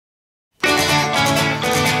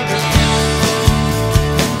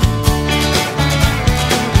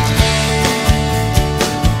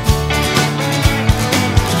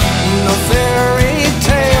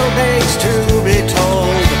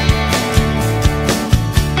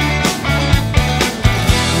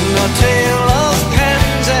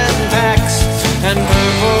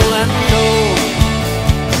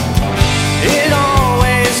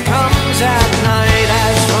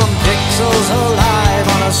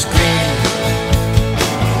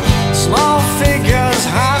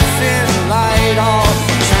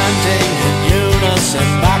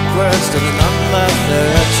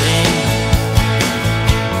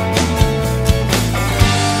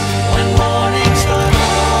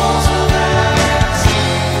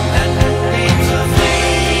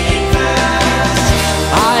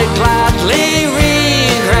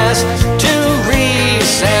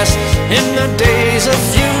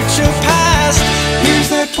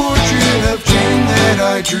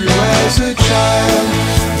I drew as a child,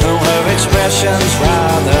 though her expression's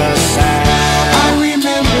rather sad. I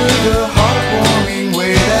remember the heartwarming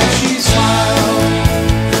way that she smiled.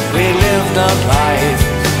 We lived a life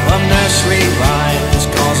of nursery rhymes,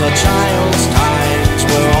 'cause a child's times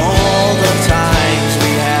were all the times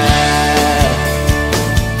we had.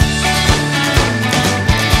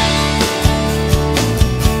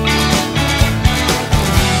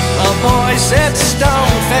 A boy sits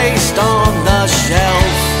stone-faced on the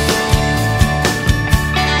shelf,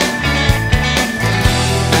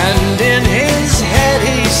 and in his head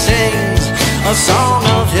he sings a song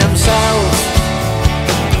of himself.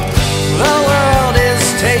 The world is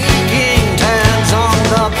taking turns on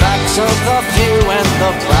the backs of the few and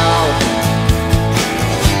the proud,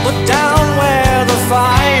 but down where the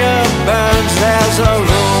fire burns there's a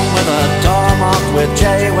room with a door marked with J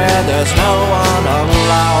where there's no one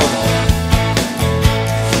allowed.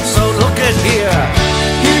 So look at here,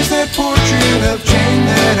 here's that portrait of Jane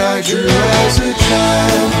that I drew as a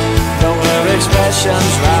child, though her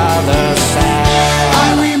expression's rather sad. I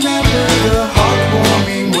remember the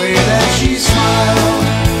heartwarming way that she smiled.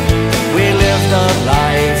 We lived a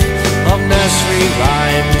life of nursery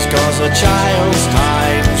rhymes, 'cause a child's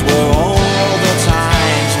times were all the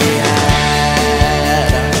times we had.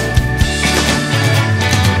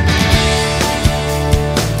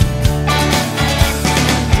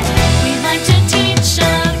 We like to teach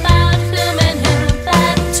about whom and who,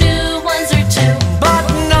 that two ones are two, But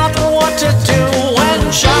not what to do when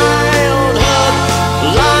childhood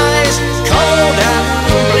lies cold and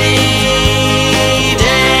bleeding.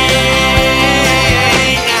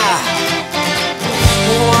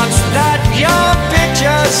 What's that your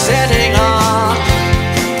picture sitting on?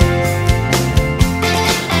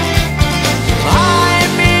 I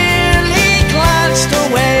merely glanced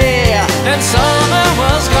away and summer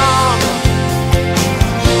was gone,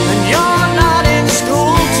 and you're not in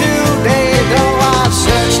school today, though I've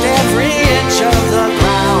searched every inch of the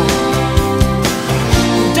ground.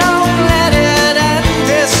 Don't let it end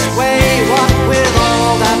this way, what with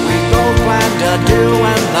all that we both plan to do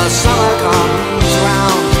when the summer comes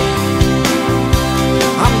round.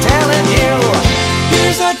 I'm telling you,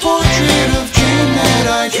 Here's that portrait of Jane that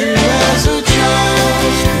I drew as a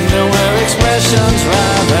child, though her expression's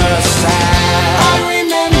rather sad. I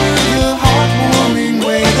remember the heartwarming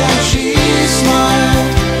way that she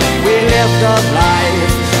smiled. We lived a